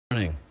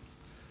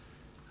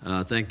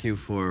Thank you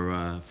for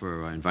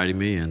inviting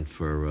me and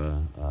for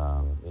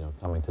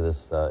coming to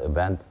this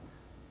event.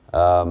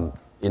 I'm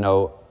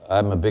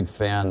a big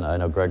fan. I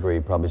know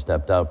Gregory probably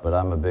stepped out, but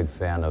I'm a big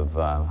fan of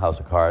House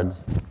of Cards.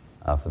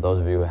 For those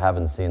of you who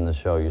haven't seen the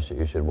show, you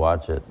should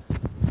watch it.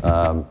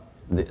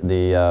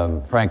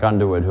 Frank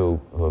Underwood, who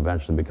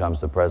eventually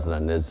becomes the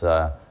president,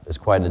 is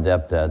quite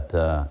adept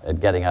at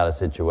getting out of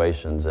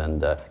situations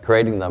and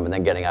creating them and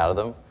then getting out of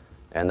them.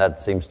 And that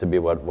seems to be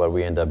what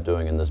we end up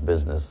doing in this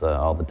business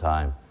all the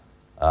time.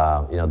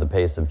 The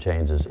pace of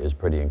change is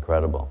pretty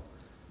incredible.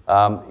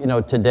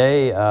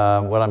 Today,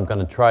 what I'm going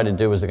to try to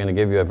do is I'm going to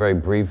give you a very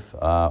brief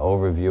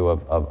overview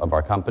of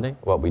our company,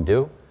 what we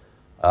do,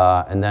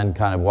 and then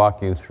kind of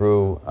walk you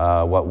through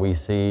what we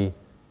see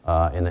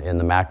in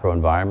the macro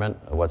environment,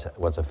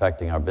 what's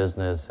affecting our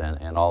business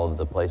and all of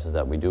the places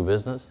that we do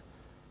business.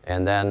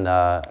 And then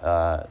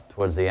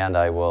towards the end,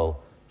 I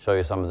will show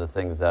you some of the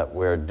things that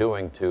we're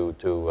doing to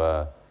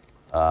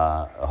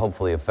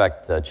hopefully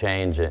affect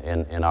change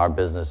in our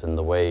business and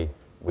the way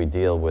we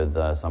deal with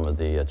some of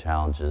the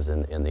challenges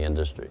in the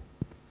industry.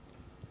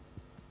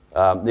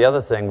 The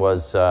other thing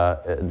was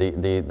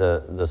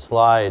the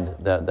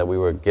slide that we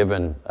were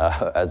given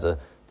to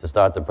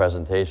start the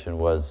presentation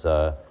was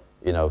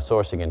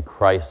sourcing in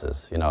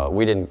crisis.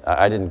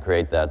 I didn't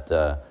create that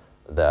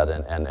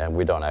and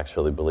we don't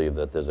actually believe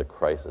that there's a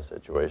crisis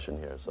situation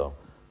here. So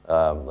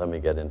let me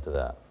get into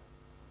that.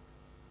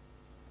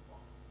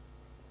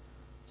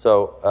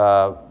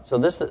 So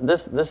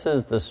this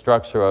is the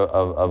structure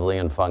of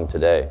Li & Fung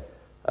today.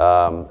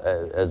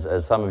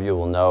 As some of you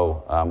will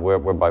know,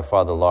 we're by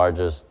far the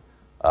largest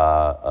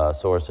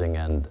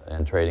sourcing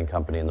and trading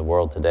company in the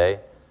world today.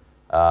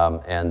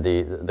 And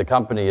the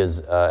company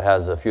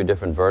has a few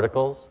different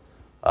verticals.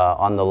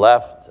 On the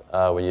left,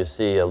 when you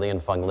see Li &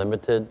 Fung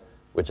Limited,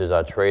 which is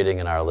our trading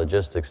and our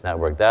logistics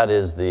network, that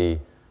is the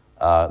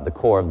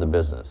core of the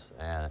business.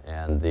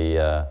 And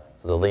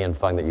so the Li &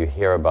 Fung that you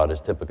hear about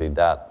is typically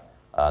that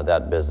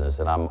business,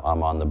 and I'm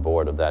on the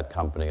board of that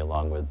company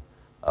along with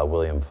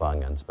William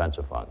Fung and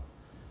Spencer Fung.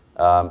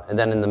 And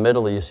then in the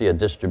middle, you see a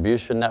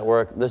distribution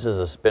network. This is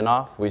a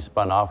spin-off. We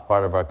spun off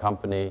part of our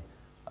company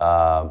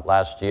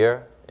last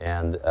year,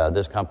 and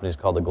this company is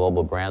called the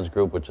Global Brands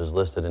Group, which is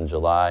listed in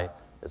July.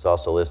 It's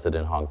also listed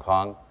in Hong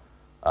Kong.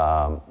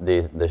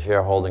 The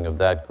shareholding of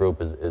that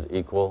group is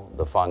equal.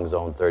 The Fungs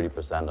own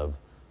 30%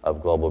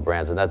 of Global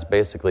Brands, and that's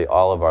basically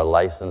all of our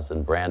licensed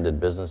and branded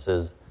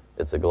businesses.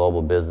 It's a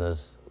global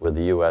business with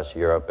the U.S.,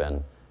 Europe,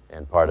 and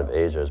part of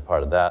Asia as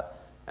part of that.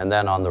 And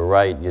then on the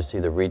right, you see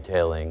the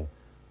retailing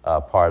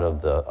part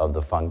of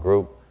the Fung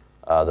group.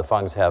 The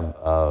Fungs have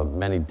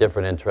many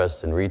different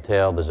interests in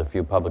retail. There's a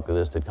few publicly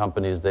listed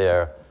companies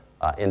there.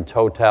 In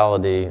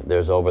totality,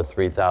 there's over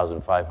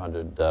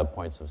 3,500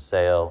 points of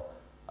sale,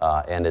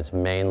 and it's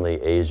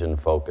mainly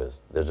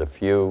Asian-focused. There's a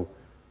few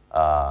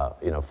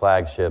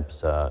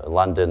flagships.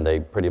 London,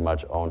 they pretty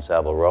much own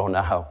Savile Row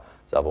now.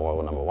 Savile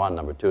Row number 1,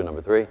 number 2,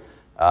 number 3.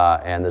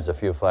 And there's a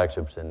few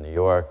flagships in New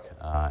York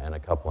and a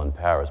couple in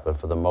Paris. But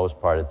for the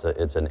most part,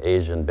 it's an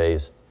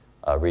Asian-based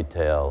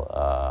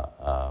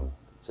retail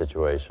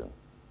situation.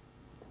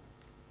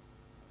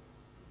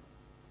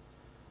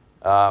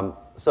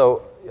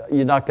 So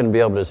you're not going to be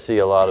able to see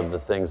a lot of the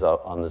things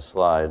on this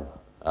slide.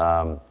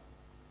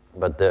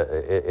 But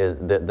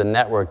the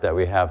network that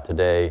we have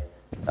today,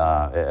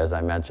 as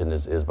I mentioned,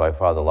 is by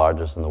far the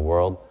largest in the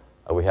world.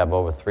 We have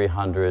over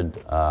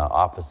 300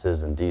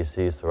 offices and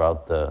DCs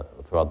throughout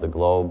the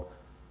globe,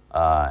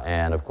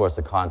 and of course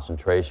the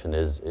concentration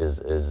is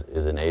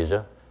in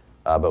Asia,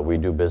 but we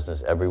do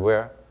business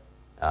everywhere.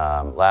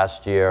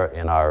 Last year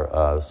in our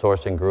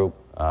sourcing group,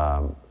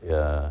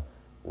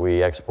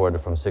 we exported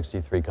from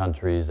 63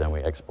 countries, and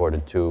we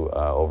exported to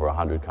over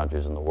 100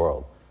 countries in the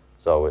world.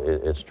 So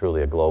it's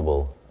truly a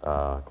global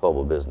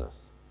business.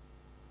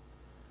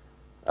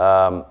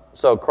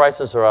 So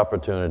crisis or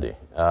opportunity?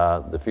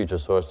 The future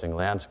sourcing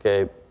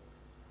landscape,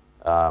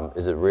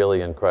 is it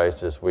really in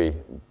crisis? We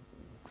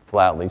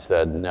flatly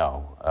said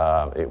no.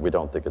 We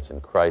don't think it's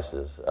in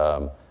crisis.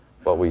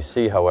 What we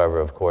see, however,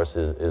 of course,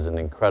 is an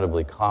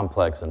incredibly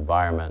complex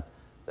environment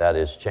that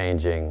is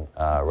changing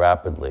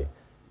rapidly.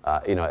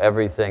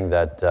 Everything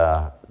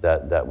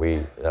that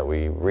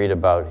we read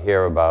about,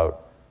 hear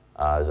about,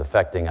 is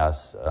affecting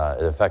us.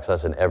 It affects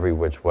us in every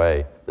which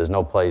way. There's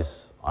no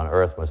place on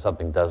earth where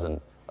something doesn't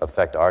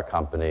affect our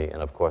company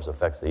and, of course,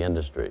 affects the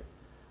industry.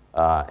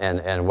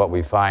 And what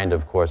we find,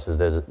 of course, is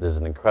there's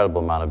an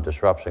incredible amount of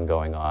disruption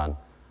going on,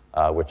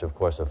 which, of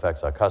course,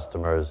 affects our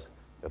customers,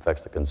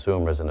 affects the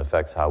consumers, and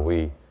affects how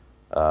we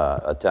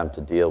attempt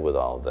to deal with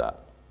all of that.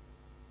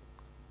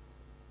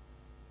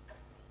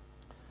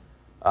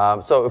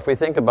 So if we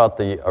think about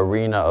the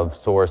arena of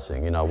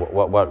sourcing,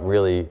 what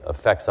really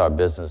affects our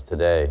business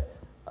today,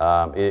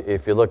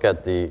 if you look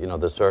at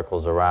the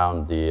circles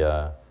around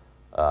the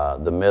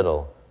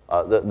middle,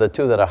 the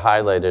two that are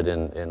highlighted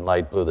in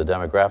light blue, the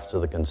demographics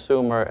of the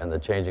consumer and the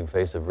changing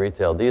face of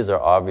retail, these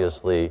are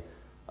obviously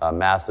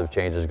massive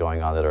changes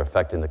going on that are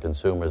affecting the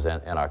consumers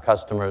and our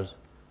customers.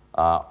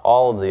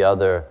 All of the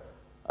other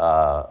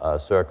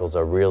circles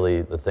are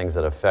really the things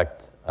that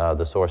affect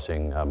the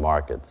sourcing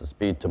markets: the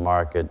speed to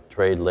market,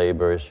 trade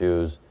labor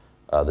issues,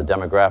 the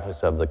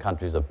demographics of the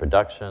countries of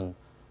production,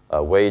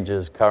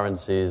 wages,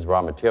 currencies,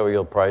 raw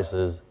material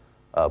prices,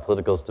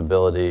 political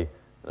stability,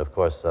 and of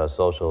course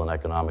social and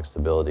economic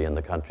stability in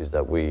the countries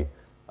that we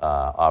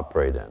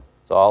operate in.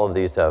 So all of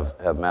these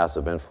have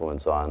massive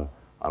influence on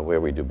where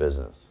we do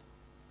business.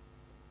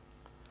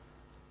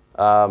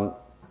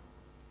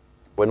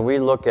 When we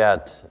look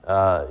at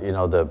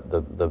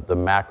the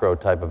macro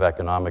type of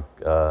economic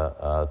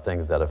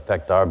things that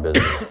affect our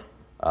business,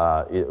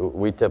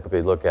 we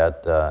typically look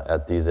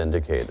at these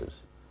indicators.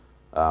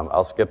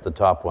 I'll skip the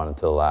top one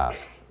until last.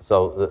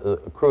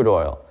 So crude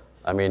oil.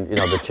 I mean,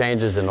 the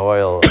changes in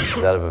oil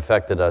that have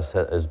affected us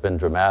has been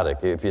dramatic.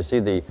 If you see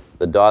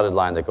the dotted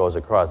line that goes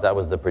across, that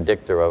was the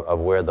predictor of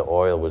where the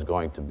oil was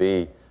going to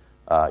be,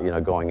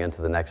 going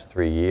into the next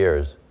 3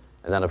 years.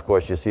 And then, of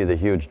course, you see the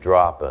huge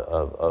drop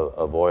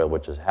of oil,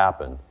 which has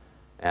happened.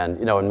 And,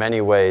 in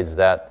many ways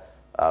that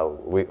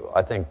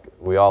I think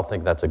we all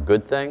think that's a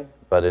good thing,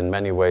 but in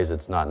many ways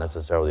it's not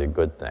necessarily a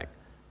good thing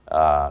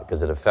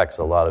because it affects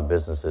a lot of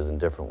businesses in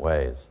different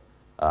ways.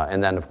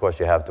 And then, of course,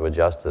 you have to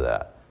adjust to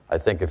that. I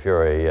think if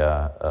you're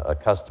a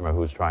customer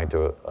who's trying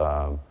to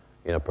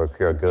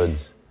procure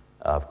goods,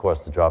 of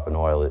course, the drop in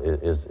oil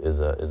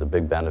is a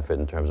big benefit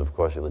in terms of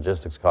course, your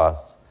logistics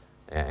costs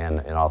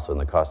and also in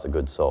the cost of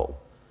goods sold.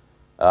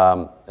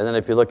 And then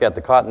if you look at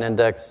the cotton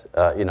index,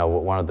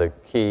 one of the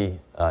key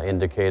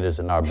indicators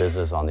in our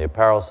business on the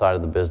apparel side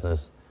of the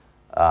business,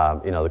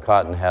 the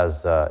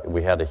cotton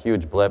we had a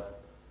huge blip,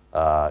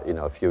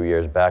 a few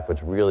years back,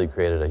 which really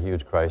created a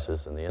huge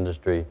crisis in the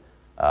industry.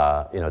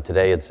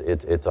 Today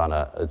it's on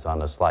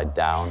a slide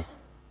down,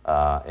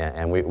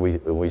 and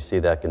we see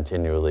that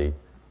continually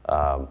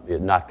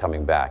not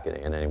coming back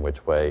in any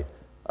which way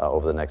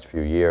over the next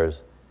few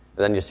years.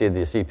 And then you see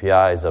the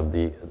CPIs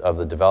of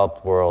the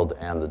developed world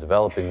and the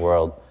developing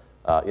world.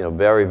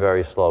 Very,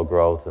 very slow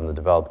growth in the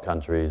developed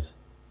countries,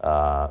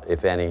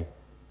 if any,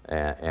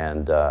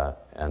 and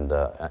in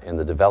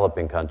the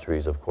developing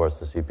countries, of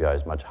course, the CPI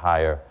is much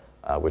higher,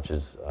 which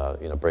is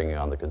bringing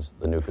on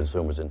the new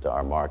consumers into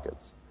our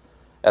markets.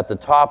 At the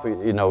top,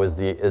 is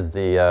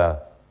the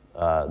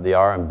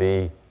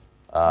RMB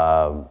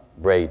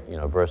rate,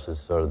 versus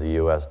sort of the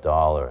U.S.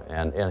 dollar,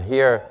 and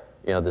here,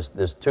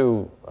 there's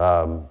two.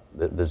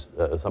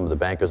 Some of the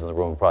bankers in the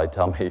room will probably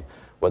tell me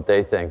what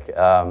they think,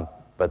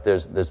 but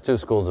there's two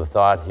schools of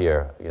thought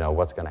here.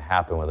 What's going to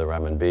happen with the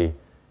renminbi,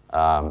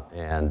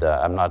 and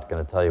I'm not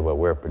going to tell you what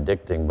we're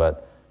predicting,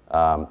 but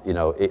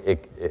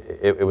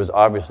it was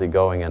obviously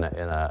going in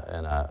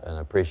an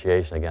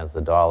appreciation against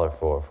the dollar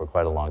for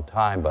quite a long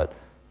time, but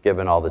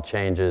given all the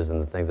changes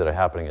and the things that are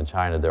happening in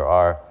China, there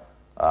are,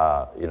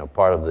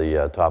 part of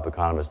the top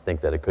economists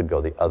think that it could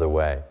go the other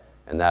way,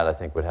 and that I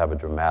think would have a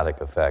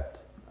dramatic effect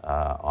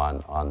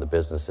on the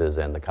businesses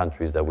and the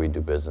countries that we do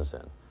business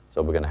in.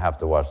 So we're going to have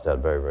to watch that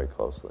very, very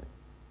closely.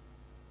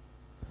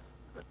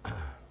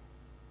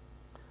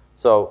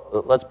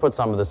 So let's put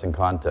some of this in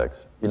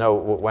context.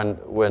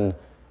 When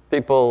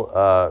people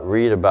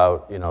read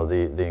about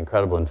the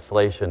incredible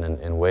inflation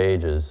in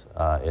wages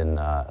in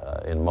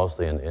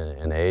mostly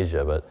in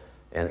Asia, but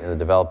in the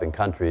developing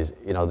countries,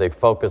 they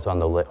focus on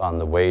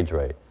the wage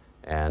rate,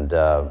 and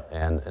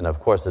of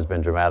course there's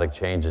been dramatic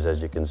changes,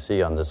 as you can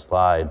see on this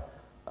slide.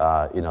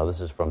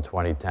 This is from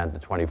 2010 to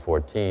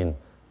 2014.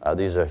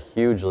 These are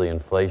hugely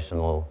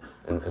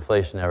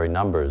inflationary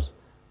numbers.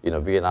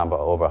 Vietnam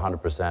over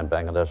 100%,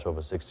 Bangladesh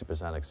over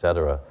 60%, et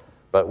cetera.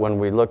 But when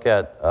we look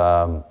at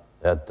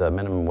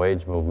minimum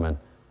wage movement,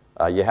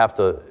 you have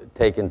to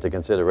take into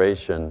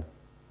consideration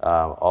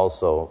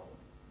also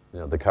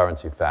the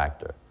currency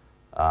factor.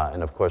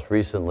 And of course,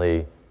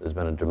 recently there's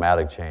been a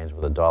dramatic change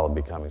with the dollar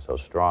becoming so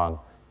strong.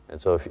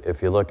 And so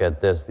if you look at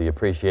this, the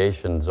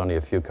appreciation, there's only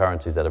a few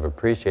currencies that have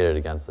appreciated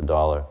against the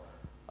dollar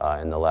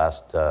in the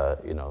last 3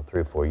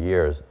 or 4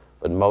 years,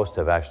 but most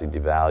have actually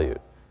devalued.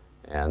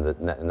 And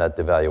that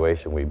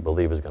devaluation, we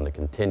believe, is going to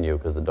continue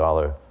because the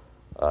dollar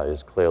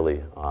is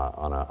clearly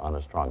on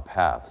a strong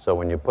path. So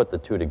when you put the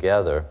two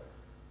together,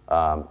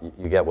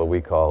 you get what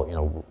we call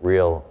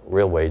real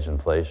wage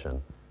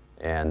inflation.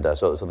 And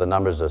so the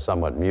numbers are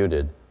somewhat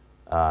muted.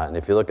 And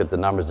if you look at the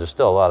numbers, there's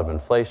still a lot of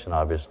inflation,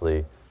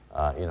 obviously,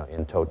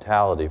 in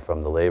totality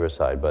from the labor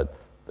side, but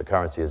the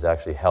currency has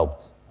actually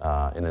helped,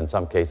 and in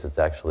some cases it's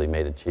actually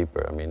made it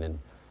cheaper. I mean,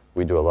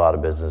 we do a lot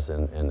of business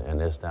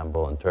in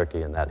Istanbul and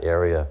Turkey, in that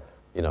area,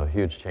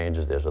 huge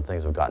changes there, so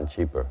things have gotten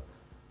cheaper.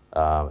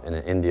 And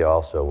in India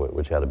also,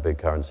 which had a big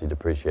currency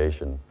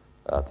depreciation,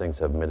 things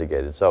have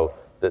mitigated. So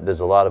there's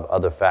a lot of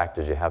other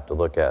factors you have to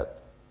look at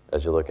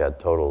as you look at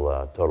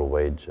total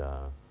wage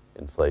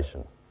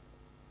inflation.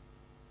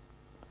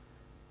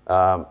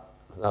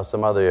 Now,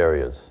 some other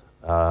areas.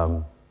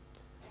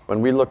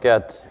 When we look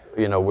at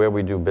where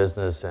we do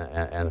business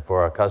and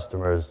for our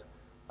customers,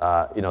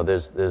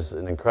 there's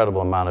an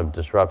incredible amount of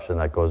disruption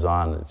that goes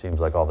on. It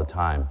seems like all the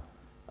time.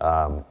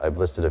 I've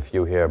listed a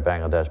few here: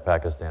 Bangladesh,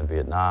 Pakistan,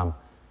 Vietnam.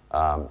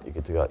 You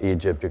could go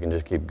Egypt. You can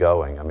just keep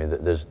going. I mean,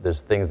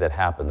 there's things that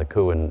happen. The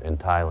coup in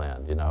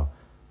Thailand.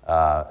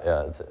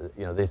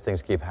 These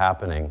things keep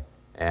happening,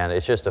 and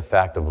it's just a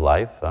fact of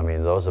life. I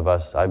mean, those of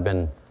us. I've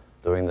been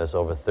doing this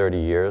over 30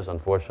 years,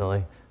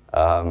 unfortunately,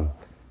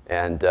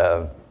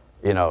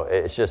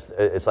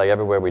 it's like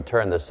everywhere we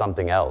turn, there's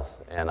something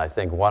else. And I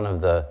think one of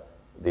the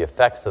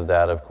effects of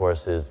that, of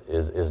course,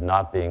 is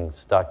not being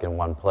stuck in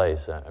one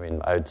place. I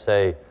mean, I would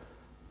say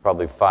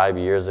probably 5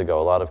 years ago,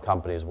 a lot of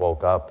companies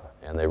woke up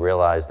and they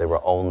realized they were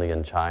only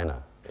in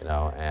China,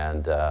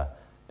 and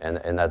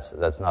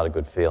that's not a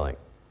good feeling,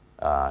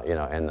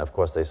 And of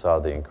course, they saw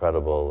the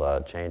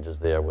incredible changes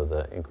there with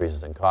the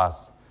increases in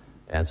costs,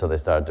 and so they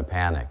started to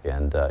panic.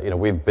 And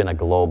we've been a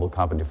global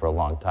company for a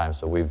long time,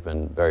 so we've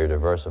been very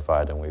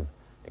diversified, and we've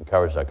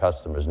encouraged our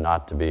customers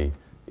not to be,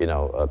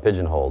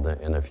 pigeonholed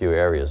in a few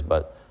areas.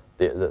 But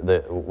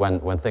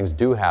when things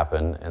do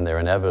happen, and they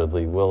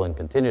inevitably will and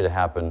continue to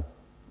happen,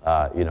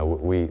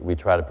 we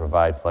try to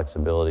provide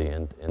flexibility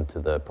into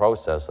the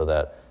process so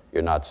that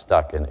you're not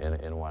stuck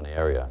in one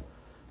area.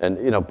 And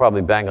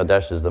probably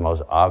Bangladesh is the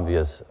most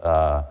obvious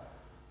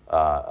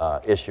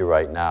issue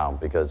right now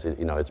because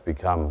it's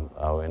become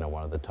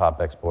one of the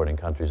top exporting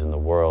countries in the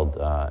world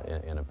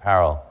in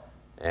apparel,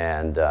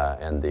 and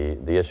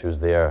the issues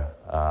there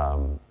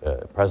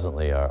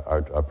presently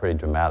are pretty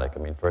dramatic. I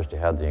mean, first you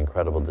had the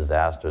incredible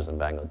disasters in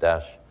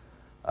Bangladesh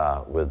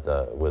with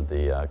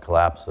the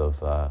collapse of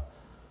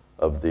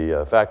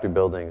the factory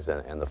buildings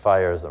and the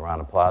fires, the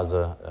Rana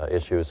Plaza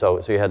issue.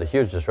 So you had a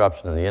huge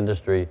disruption in the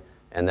industry,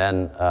 and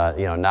then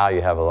now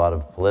you have a lot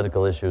of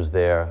political issues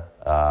there,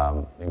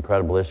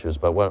 incredible issues.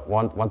 But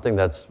one thing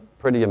that's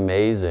pretty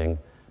amazing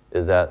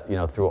is that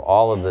through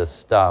all of this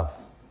stuff,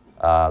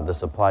 the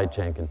supply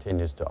chain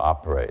continues to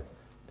operate.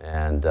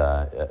 And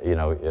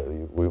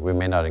we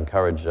may not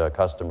encourage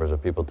customers or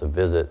people to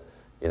visit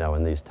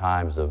in these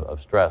times of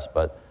stress,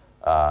 but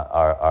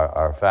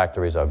our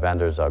factories, our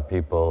vendors, our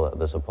people,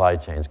 the supply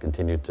chains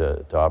continue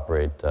to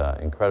operate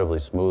incredibly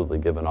smoothly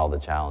given all the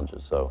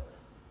challenges. So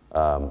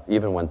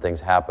even when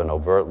things happen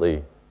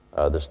overtly,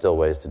 there's still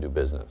ways to do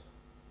business.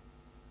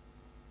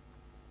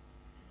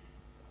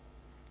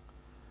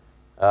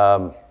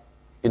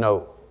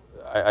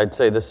 I'd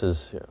say this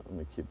is,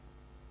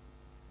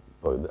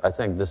 I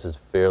think this is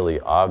fairly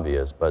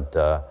obvious, but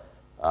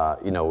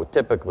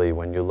typically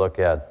when you look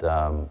at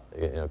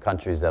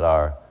countries that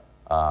are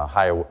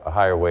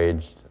higher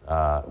waged,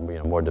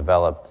 more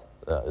developed,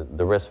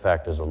 the risk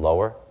factors are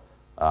lower,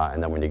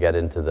 and then when you get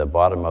into the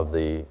bottom of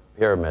the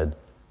pyramid,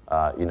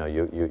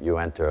 you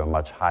enter a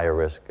much higher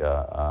risk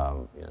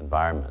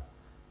environment.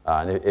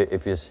 And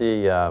if you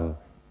see,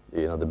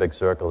 the big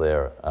circle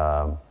there,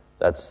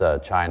 that's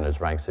China's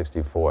ranked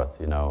 64th,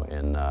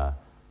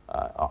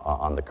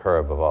 on the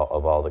curve of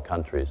all the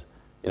countries.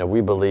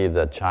 We believe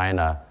that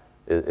China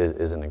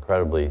is an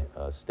incredibly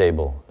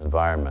stable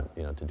environment,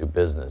 to do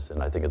business,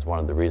 and I think it's one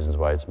of the reasons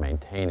why it's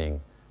maintaining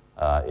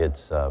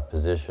its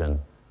position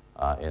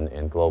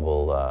in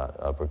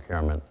global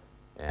procurement,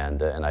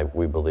 and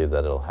we believe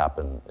that it'll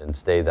happen and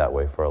stay that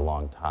way for a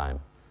long time.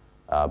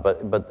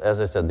 But as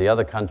I said, the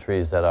other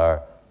countries that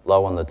are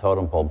low on the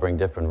totem pole bring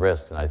different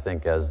risks, and I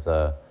think as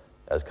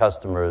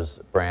customers,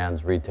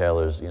 brands,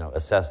 retailers,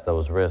 assess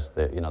those risks,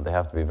 they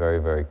have to be very,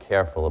 very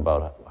careful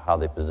about how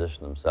they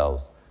position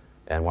themselves.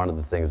 And one of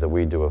the things that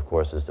we do, of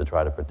course, is to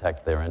try to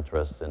protect their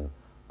interests in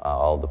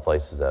all the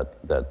places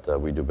that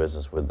we do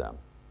business with them.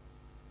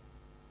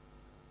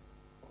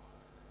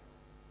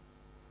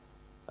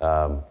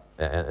 And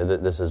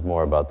this is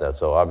more about that.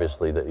 So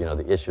obviously,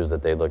 the issues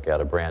that they look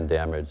at are brand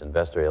damage,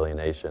 investor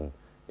alienation,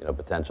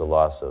 potential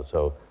loss.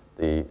 So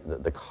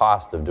the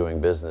cost of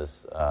doing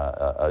business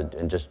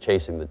and just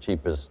chasing the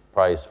cheapest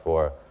price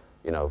for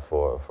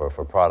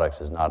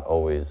products is not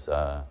always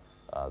the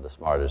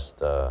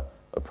smartest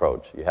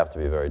approach. You have to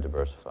be very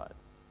diversified.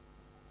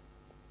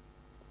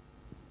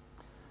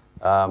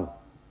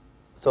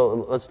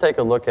 So let's take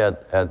a look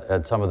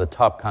at some of the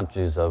top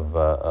countries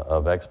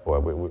of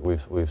export.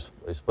 We've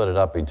split it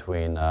up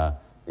between the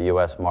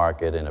U.S.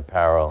 market in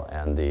apparel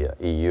and the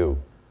EU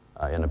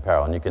in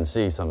apparel, and you can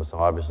see some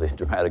obviously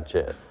dramatic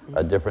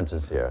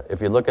differences here.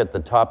 If you look at the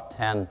top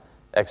 10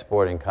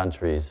 exporting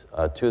countries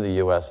to the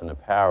U.S. in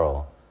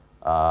apparel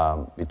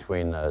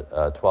between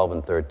 12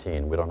 and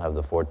 13, we don't have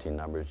the 14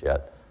 numbers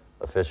yet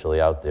officially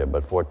out there,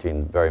 but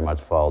 14 very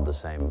much followed the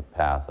same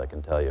path, I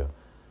can tell you.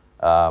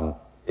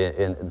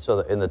 So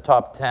in the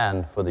top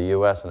 10 for the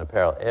U.S. in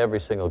apparel, every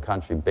single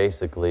country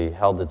basically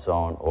held its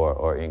own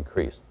or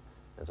increased.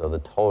 And so the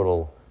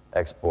total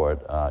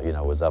export,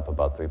 was up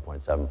about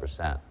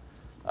 3.7%.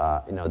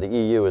 The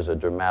EU is a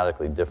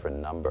dramatically different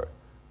number.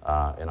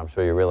 And I'm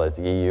sure you realize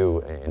the EU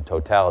in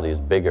totality is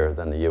bigger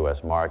than the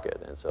U.S.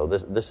 market. And so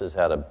this has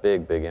had a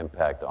big, big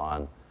impact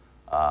on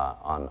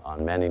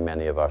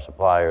many of our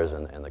suppliers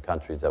and the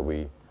countries that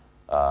we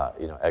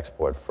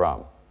export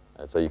from.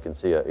 And so you can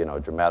see a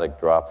dramatic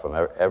drop from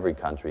every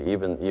country,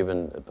 even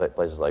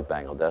places like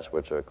Bangladesh,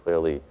 which are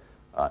clearly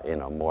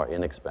more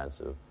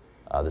inexpensive.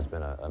 There's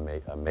been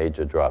a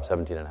major drop.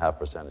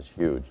 17.5% is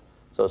huge.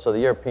 So the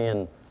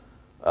European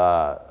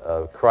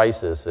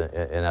crisis,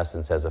 in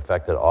essence, has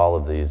affected all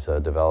of these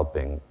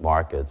developing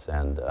markets,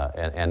 and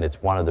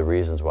it's one of the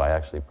reasons why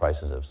actually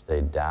prices have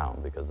stayed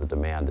down, because the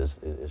demand is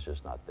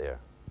just not there.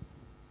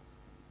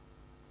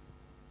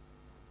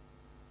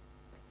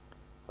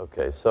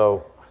 Okay,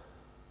 so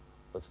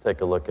let's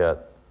take a look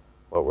at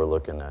what we're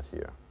looking at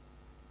here.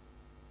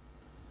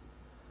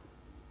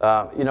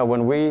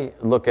 When we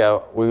look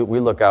out,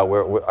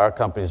 our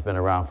company's been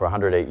around for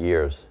 108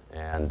 years,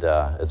 and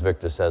as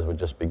Victor says, we're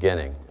just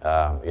beginning.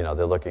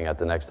 They're looking at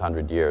the next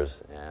 100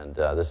 years, and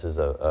this is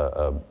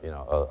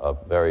a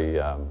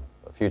very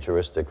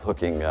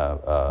futuristic-looking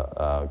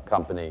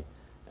company,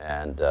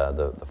 and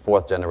the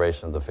fourth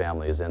generation of the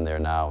family is in there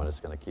now, and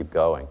it's going to keep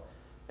going.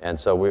 And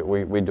so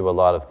we do a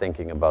lot of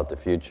thinking about the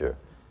future.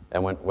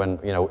 And when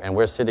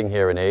we're sitting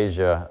here in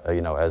Asia,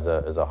 as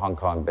a Hong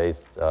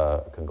Kong-based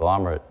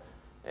conglomerate.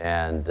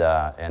 And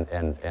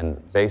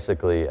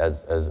basically,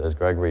 as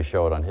Gregory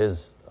showed on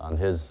his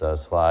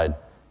slide,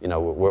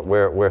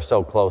 we're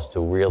so close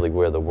to really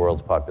where the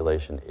world's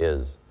population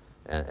is,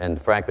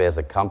 and frankly, as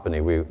a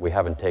company, we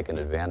haven't taken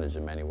advantage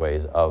in many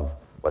ways of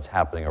what's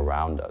happening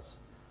around us,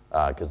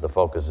 because the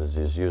focus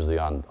is usually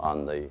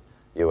on the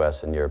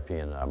U.S. and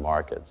European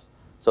markets.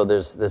 So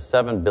there's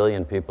 7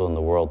 billion people in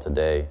the world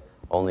today.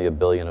 Only 1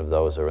 billion of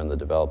those are in the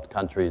developed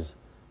countries.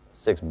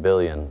 6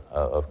 billion,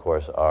 of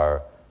course,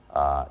 are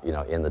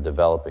in the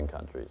developing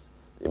countries,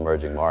 the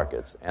emerging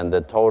markets. And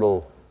the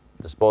total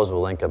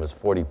disposable income is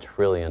 $40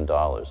 trillion.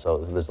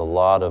 So there's a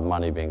lot of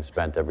money being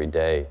spent every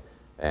day,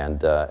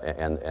 and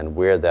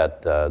where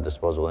that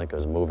disposable income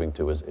is moving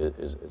to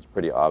is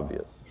pretty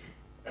obvious.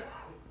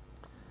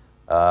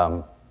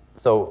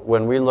 So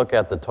when we look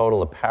at the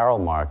total apparel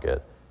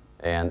market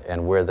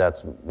and where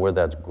that's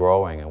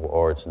growing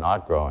or it's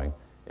not growing,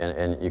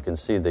 and you can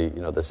see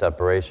the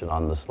separation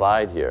on the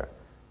slide here.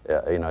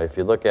 If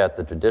you look at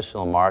the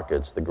traditional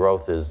markets, the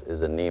growth is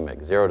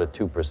anemic, 0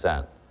 to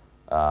 2%.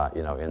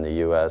 In the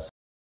U.S.,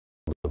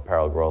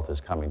 apparel growth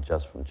is coming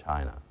just from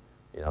China.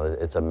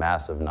 It's a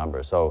massive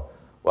number. So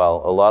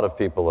while a lot of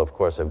people, of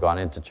course, have gone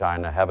into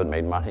China, haven't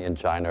made money in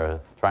China,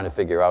 trying to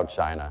figure out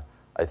China,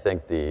 I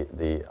think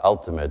the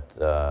ultimate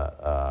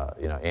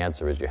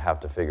answer is you have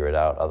to figure it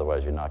out.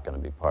 Otherwise, you're not going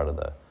to be part of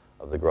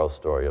the growth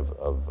story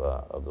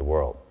of the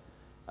world.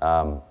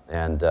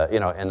 And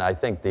I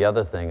think the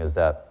other thing is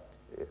that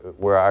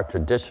where our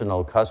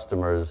traditional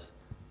customers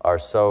are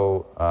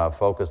so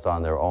focused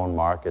on their own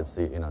markets,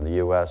 the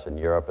U.S. and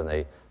Europe,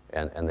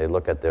 and they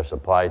look at their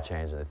supply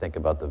chains and they think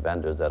about the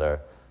vendors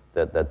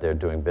that they're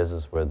doing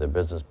business with, their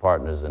business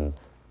partners, and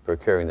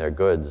procuring their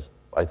goods.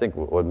 I think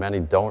what many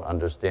don't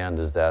understand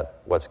is that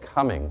what's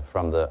coming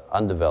from the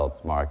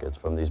undeveloped markets,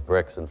 from these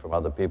BRICS and from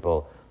other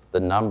people, the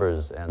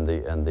numbers and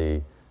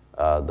the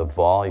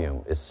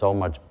volume is so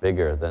much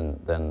bigger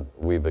than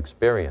we've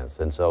experienced,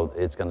 and so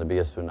it's going to be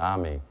a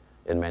tsunami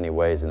in many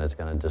ways, and it's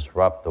going to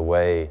disrupt the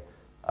way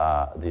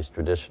these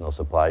traditional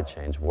supply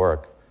chains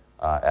work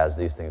as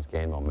these things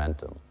gain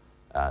momentum.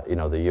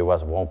 The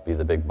U.S. won't be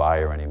the big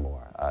buyer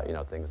anymore,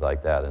 things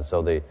like that. And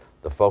so the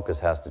focus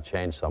has to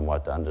change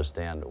somewhat to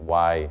understand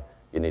why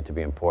you need to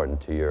be important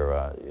to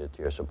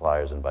your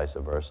suppliers and vice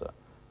versa.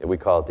 And we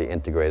call it the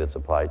integrated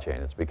supply chain.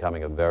 It's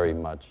becoming a very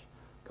much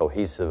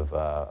cohesive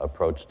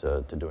approach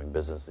to doing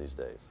business these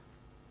days.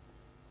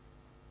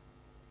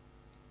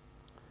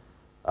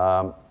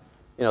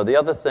 The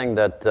other thing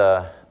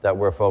that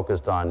we're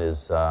focused on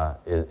is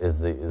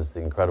the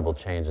incredible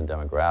change in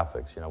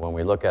demographics. When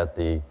we look at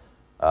the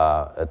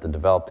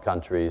developed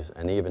countries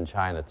and even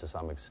China to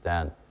some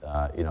extent,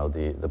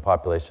 the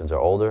populations are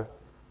older.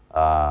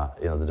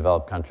 The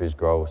developed countries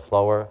grow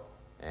slower,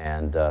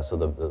 and so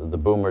the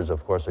boomers,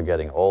 of course, are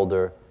getting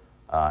older,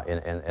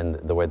 and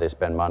the way they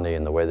spend money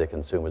and the way they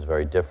consume is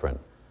very different.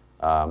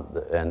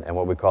 And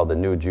what we call the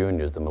new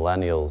juniors, the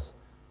millennials,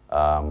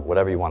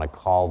 whatever you want to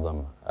call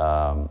them,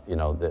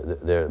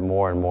 they're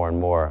more and more and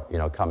more,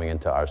 coming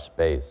into our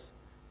space.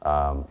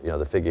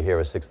 The figure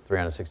here is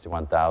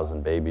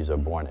 361,000 babies are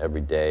born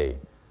every day.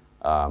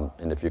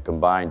 And if you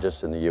combine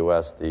just in the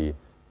U.S. the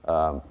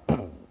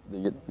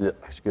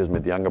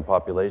younger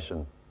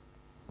population,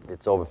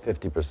 it's over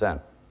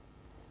 50%.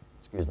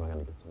 Excuse me, I'm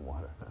going to get some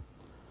water.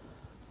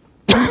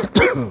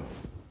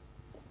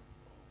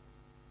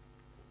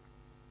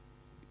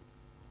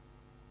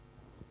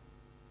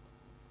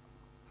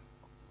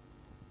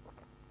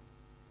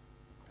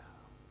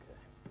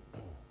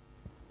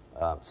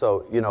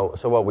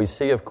 So what we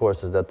see, of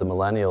course, is that the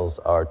millennials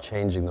are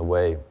changing the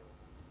way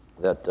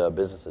that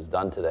business is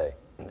done today.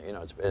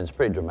 It's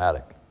pretty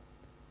dramatic.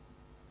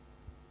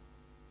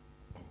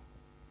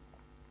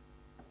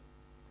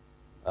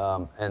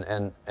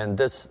 And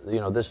this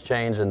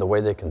change in the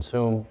way they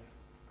consume,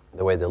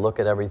 the way they look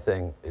at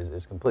everything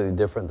is completely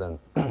different than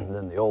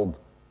than the old.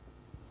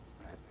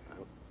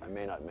 I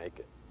may not make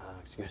it.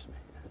 Excuse me.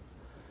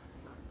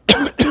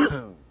 I've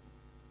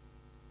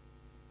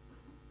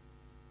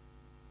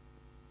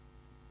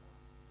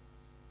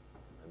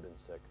been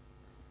sick.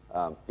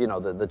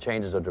 The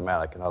changes are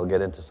dramatic, and I'll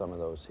get into some of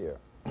those here.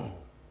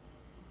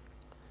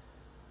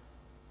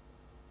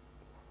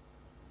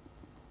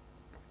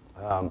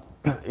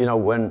 You know,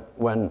 when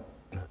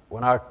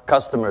our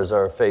customers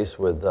are faced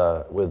with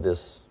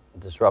this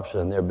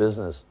disruption in their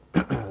business,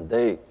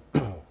 they,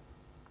 oh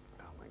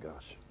my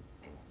gosh,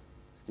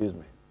 excuse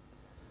me.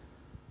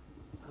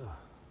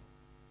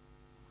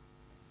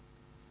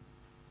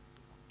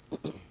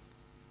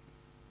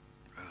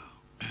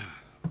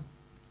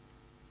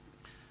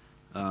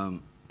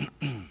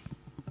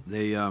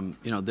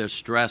 They're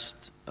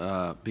stressed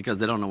because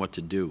they don't know what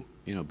to do.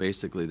 You know,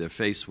 basically they're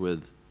faced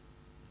with,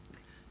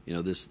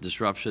 this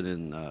disruption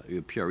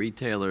in pure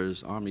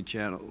retailers,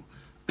 omni-channel,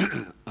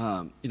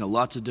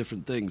 lots of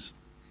different things.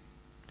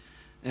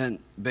 And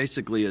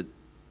basically,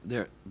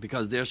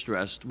 because they're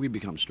stressed, we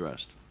become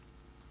stressed.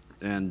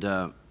 And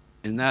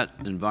in that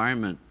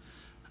environment,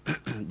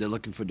 they're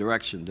looking for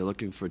direction, they're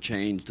looking for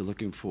change, they're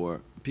looking for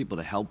people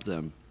to help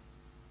them,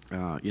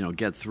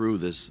 get through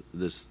this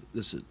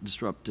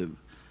disruptive,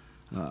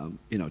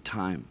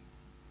 time.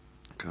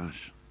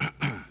 Gosh. Let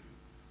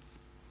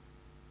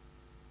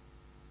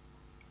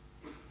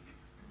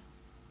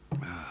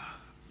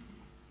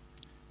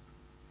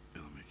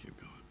me keep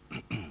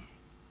going.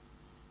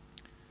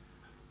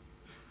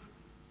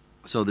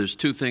 So there's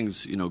two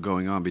things,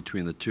 going on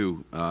between the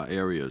two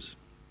areas.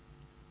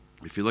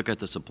 If you look at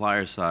the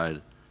supplier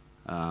side,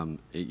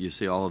 you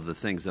see all of the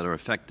things that are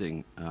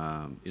affecting,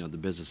 the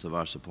business of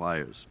our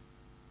suppliers.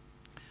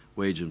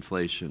 Wage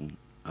inflation,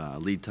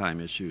 lead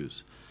time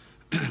issues,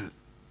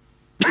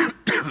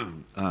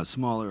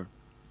 smaller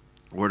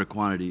order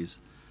quantities,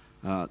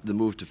 the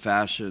move to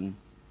fashion,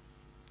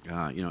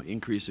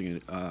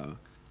 increasing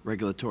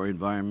regulatory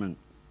environment.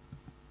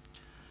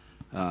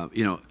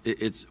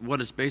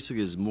 It's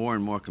basically is more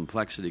and more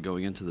complexity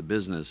going into the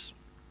business,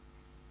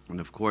 and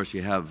of course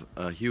you have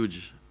a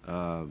huge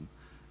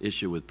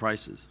issue with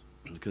prices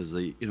because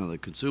the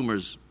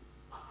consumers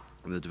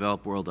in the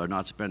developed world are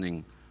not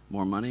spending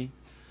more money.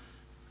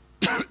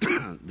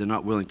 They're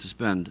not willing to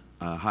spend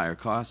higher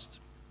costs.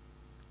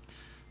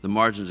 The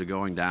margins are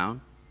going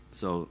down,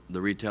 so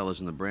the retailers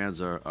and the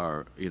brands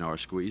are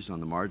squeezed on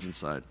the margin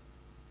side.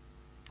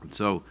 And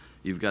so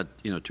you've got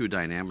two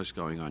dynamics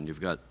going on.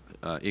 You've got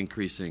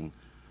increasing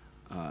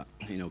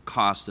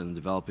cost in the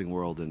developing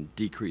world and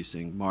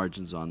decreasing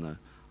margins on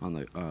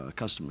the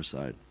customer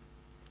side.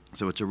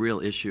 So it's a real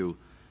issue,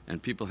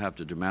 and people have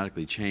to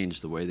dramatically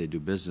change the way they do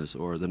business,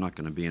 or they're not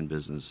going to be in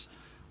business,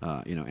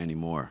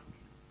 anymore.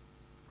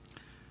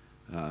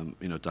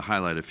 To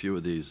highlight a few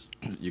of these,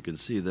 you can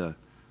see the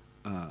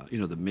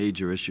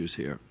major issues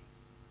here.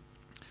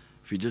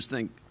 If you just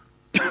think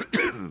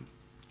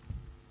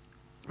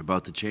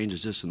about the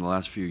changes just in the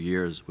last few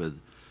years with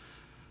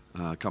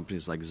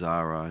companies like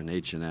Zara and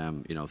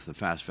H&M, the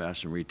fast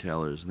fashion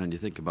retailers, and then you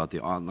think about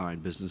the online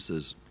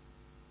businesses,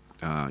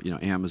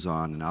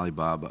 Amazon and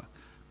Alibaba.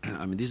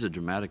 I mean, these are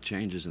dramatic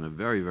changes in a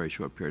very, very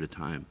short period of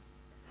time.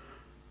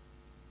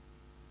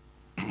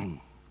 And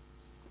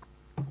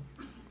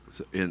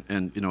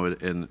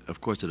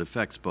of course it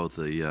affects both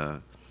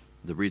the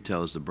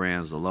retailers, the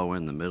brands, the low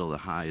end, the middle, the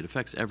high. It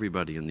affects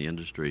everybody in the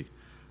industry,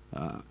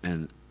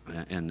 and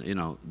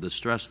the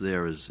stress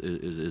there is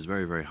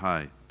very, very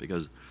high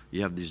because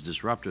you have these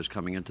disruptors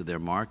coming into their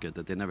market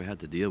that they never had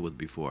to deal with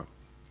before.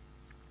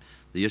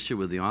 The issue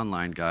with the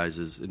online guys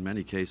is, in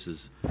many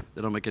cases,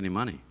 they don't make any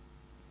money.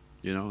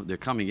 They're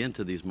coming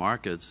into these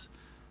markets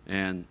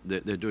and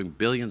they're doing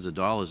billions of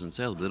dollars in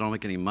sales, but they don't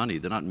make any money.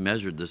 They're not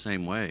measured the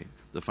same way.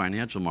 The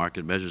financial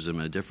market measures them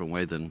in a different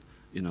way than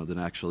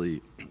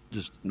actually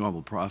just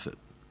normal profit.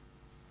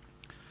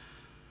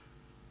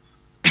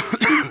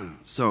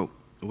 So,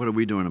 what are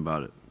we doing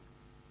about it?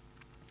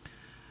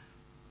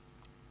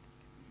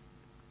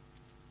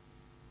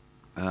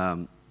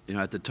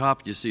 At the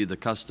top you see the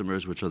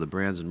customers, which are the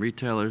brands and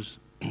retailers,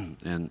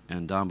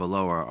 and down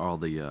below are all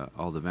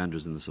the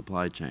vendors in the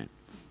supply chain.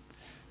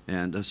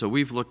 And so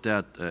we've looked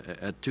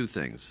at two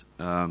things.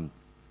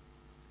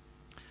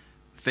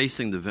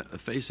 Facing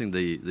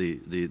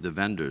the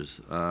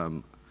vendors,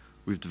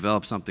 we've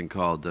developed something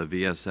called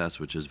VSS,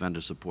 which is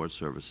Vendor Support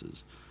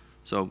Services.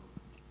 So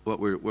what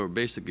we're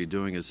basically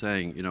doing is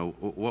saying,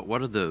 what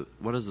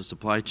does the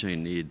supply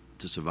chain need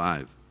to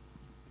survive?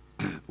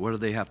 What do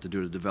they have to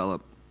do to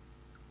develop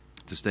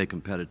to stay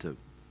competitive?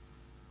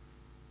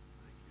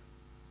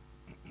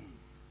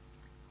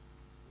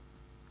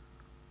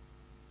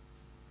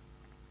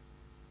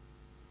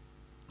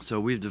 So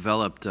we've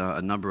developed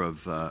a number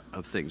of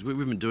things. We've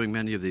been doing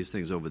many of these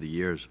things over the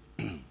years,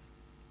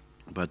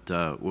 but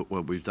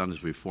what we've done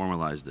is we've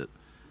formalized it.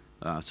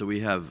 So we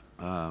have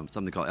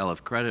something called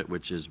LF Credit,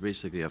 which is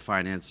basically a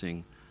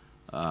financing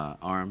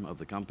arm of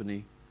the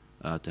company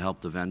to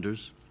help the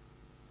vendors.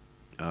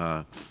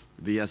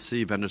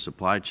 VSC, Vendor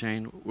Supply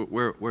Chain,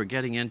 we're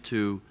getting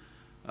into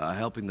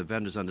helping the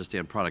vendors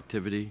understand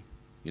productivity,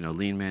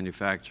 lean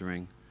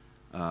manufacturing,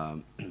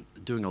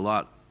 doing a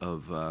lot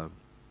of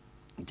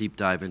deep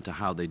dive into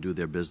how they do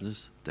their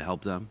business to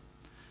help them.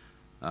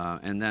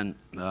 And then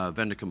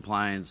vendor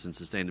compliance and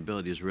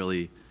sustainability is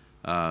really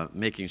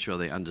making sure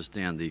they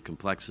understand the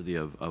complexity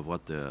of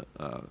what the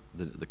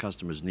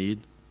customers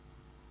need.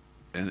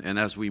 And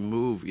as we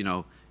move,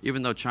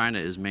 even though China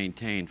is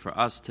maintained, for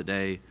us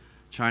today,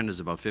 China is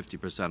about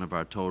 50% of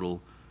our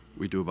total.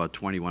 We do about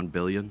 $21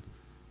 billion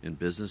in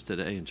business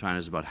today, and China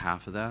is about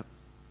half of that.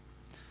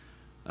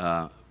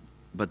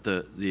 But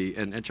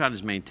and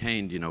China's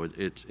maintained,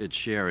 its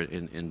share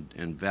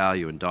in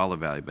value, in dollar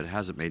value, but it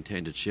hasn't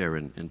maintained its share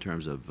in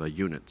terms of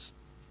units.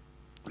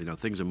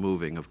 Things are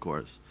moving, of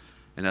course.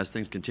 And as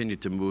things continue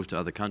to move to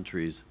other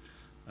countries,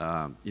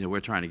 we're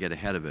trying to get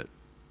ahead of it.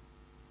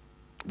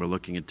 We're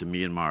looking into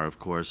Myanmar, of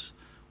course.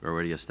 We're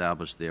already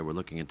established there. We're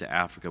looking into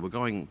Africa. We're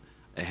going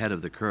ahead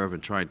of the curve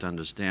and trying to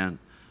understand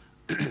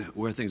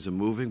where things are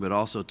moving, but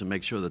also to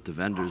make sure that the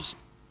vendors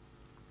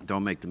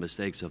don't make the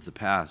mistakes of the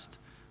past,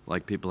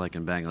 like people like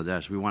in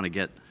Bangladesh. We want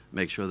to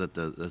make sure that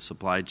the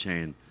supply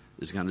chain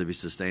is going to be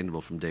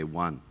sustainable from day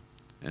one.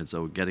 And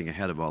so getting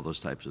ahead of all those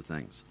types of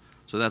things.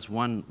 So that's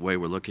one way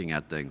we're looking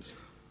at things.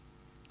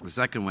 The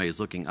second way is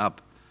looking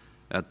up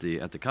at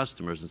the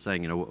customers and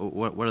saying,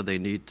 what do they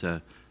need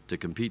to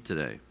compete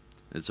today?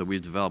 And so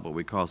we've developed what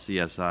we call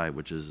CSI,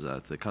 which is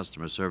the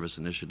Customer Service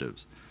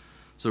Initiatives.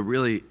 So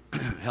really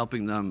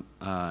helping them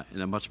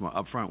in a much more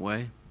upfront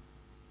way.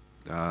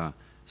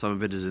 Some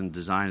of it is in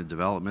design and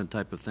development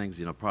type of things,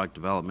 product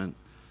development,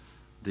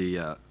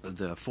 the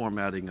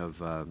formatting of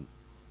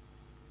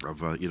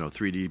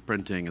 3D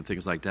printing and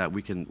things like that.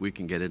 We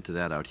can get into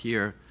that out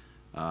here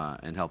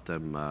and help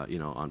them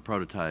on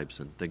prototypes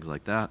and things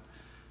like that.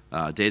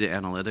 Data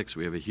analytics,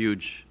 we have a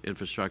huge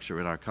infrastructure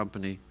in our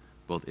company,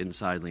 both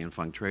inside Li &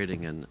 Fung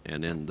Trading and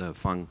in the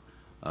Fung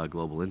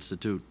Global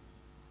Institute.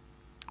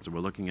 So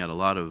we're looking at a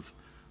lot of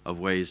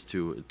ways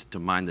to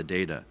mine the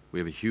data. We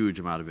have a huge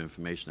amount of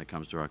information that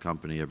comes to our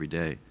company every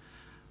day.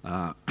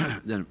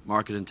 Then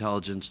market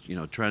intelligence,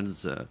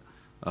 trends,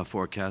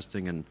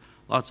 forecasting, and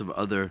lots of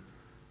other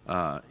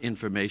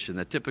information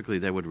that typically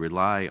they would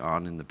rely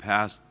on in the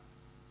past,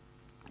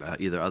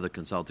 either other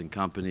consulting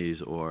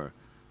companies or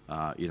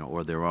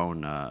their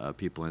own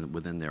people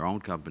within their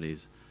own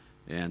companies.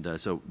 And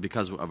so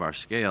because of our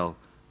scale,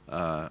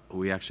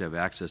 we actually have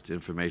access to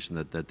information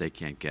that they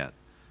can't get.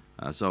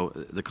 So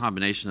the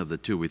combination of the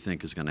two, we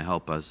think, is going to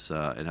help us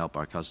and help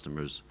our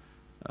customers,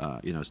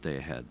 stay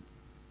ahead.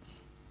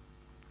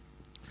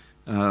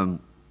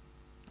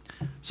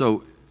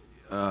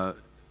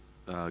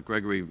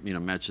 Gregory,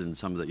 mentioned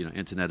some of the,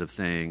 Internet of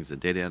Things and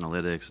data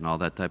analytics and all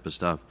that type of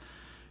stuff.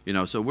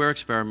 So we're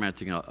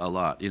experimenting a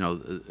lot.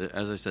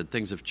 As I said,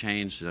 things have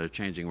changed,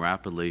 changing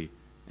rapidly,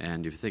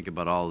 and if you think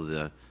about all of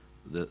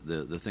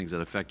the things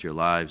that affect your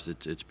lives,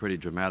 it's pretty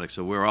dramatic.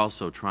 So we're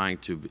also trying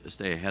to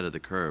stay ahead of the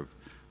curve.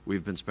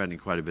 We've been spending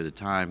quite a bit of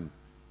time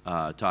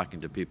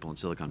talking to people in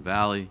Silicon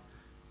Valley.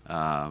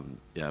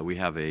 We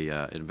have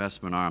a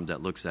investment arm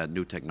that looks at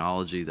new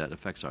technology that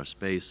affects our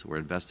space. We're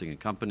investing in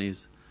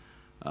companies,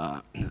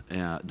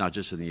 not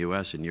just in the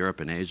U.S., in Europe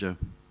and Asia.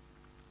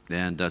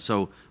 And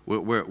so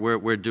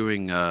we're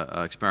doing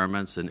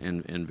experiments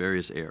in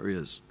various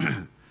areas.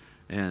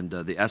 And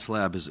the S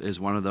Lab is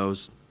one of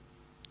those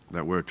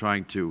that we're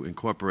trying to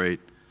incorporate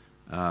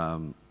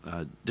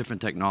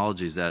different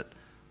technologies that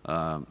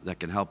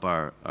can help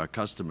our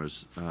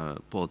customers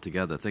pull it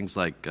together. Things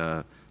like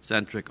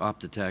Centric,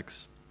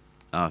 Optitex,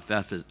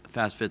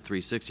 FastFit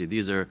 360.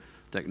 These are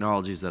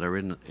technologies that are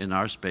in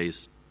our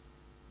space,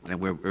 and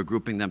we're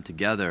grouping them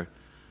together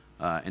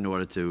in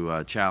order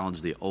to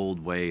challenge the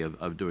old way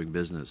of doing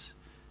business.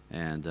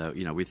 And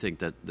we think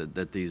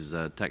that these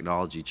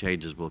technology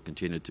changes will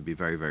continue to be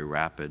very, very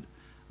rapid,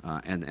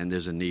 and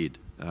there's a need.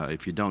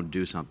 If you don't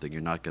do something,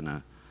 you're not going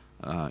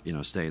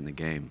to stay in the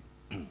game.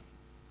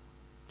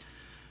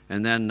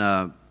 And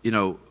then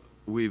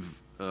we've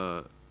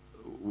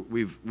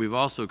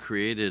also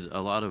created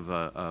a lot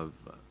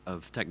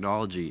of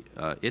technology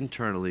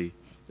internally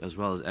as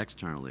well as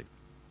externally.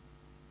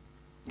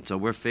 So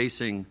we're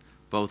facing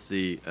both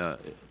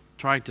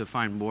trying to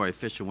find more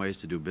efficient ways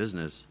to do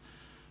business,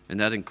 and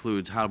that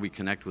includes how we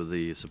connect with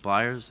the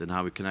suppliers and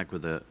how we connect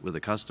with the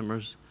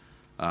customers.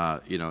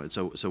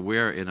 So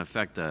we're in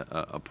effect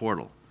a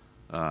portal,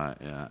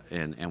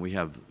 and we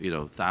have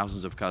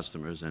thousands of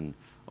customers and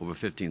over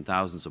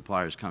 15,000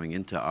 suppliers coming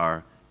into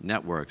our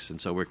networks,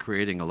 and so we're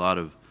creating a lot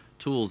of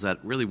tools that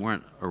really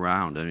weren't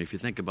around. I mean, if you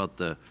think about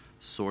the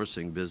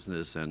sourcing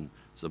business and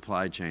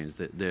supply chains,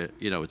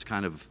 it's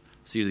kind of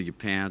seat of your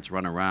pants,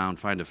 run around,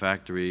 find a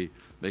factory,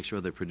 make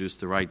sure they produce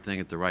the right thing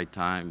at the right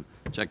time,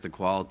 check the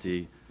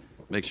quality,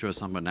 make sure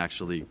someone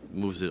actually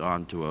moves it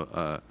on to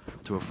a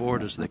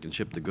forwarder so they can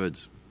ship the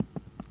goods.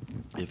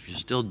 If you're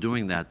still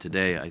doing that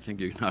today, I think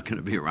you're not going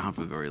to be around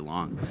for very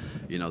long.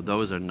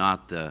 Those are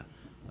not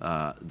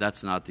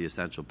that's not the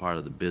essential part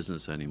of the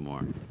business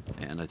anymore.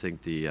 And I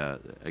think the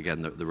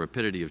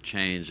rapidity of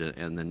change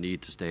and the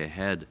need to stay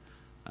ahead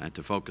and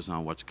to focus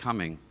on what's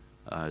coming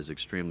is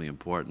extremely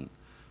important.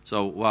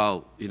 So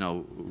while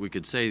we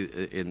could say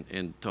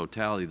in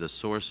totality the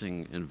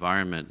sourcing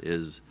environment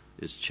is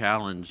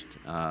challenged,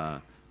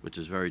 which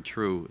is very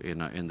true,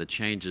 and the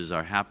changes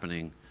are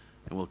happening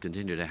and will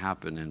continue to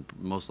happen, and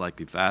most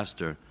likely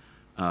faster.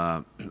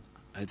 I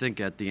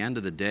think at the end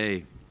of the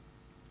day,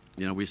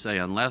 we say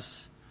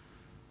unless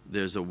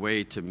there's a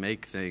way to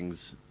make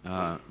things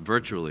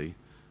virtually,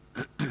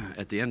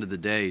 at the end of the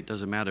day, it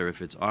doesn't matter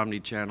if it's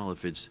omni-channel,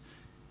 if it's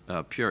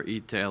pure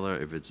e-tailer,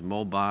 if it's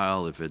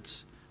mobile, if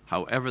it's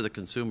however the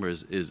consumer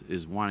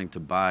is wanting to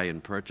buy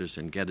and purchase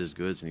and get his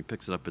goods, and he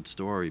picks it up at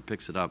store, he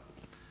picks it up,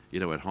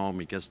 at home,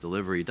 he gets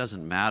delivery. It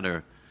doesn't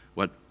matter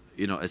what,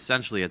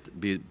 essentially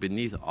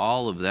beneath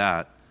all of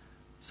that,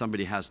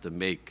 somebody has to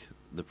make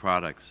the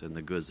products and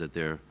the goods that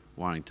they're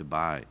wanting to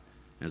buy.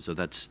 And so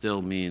that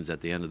still means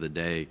at the end of the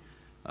day,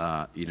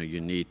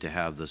 you need to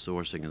have the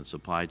sourcing and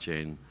supply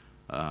chain,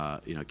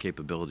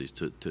 capabilities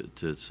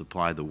to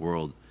supply the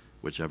world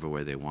whichever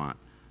way they want.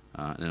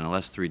 And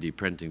unless 3D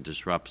printing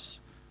disrupts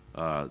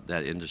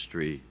that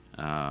industry,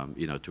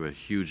 to a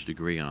huge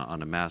degree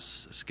on a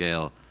mass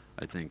scale,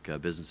 I think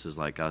businesses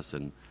like us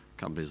and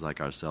companies like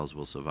ourselves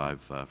will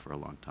survive for a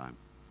long time.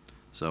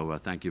 So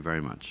thank you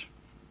very much.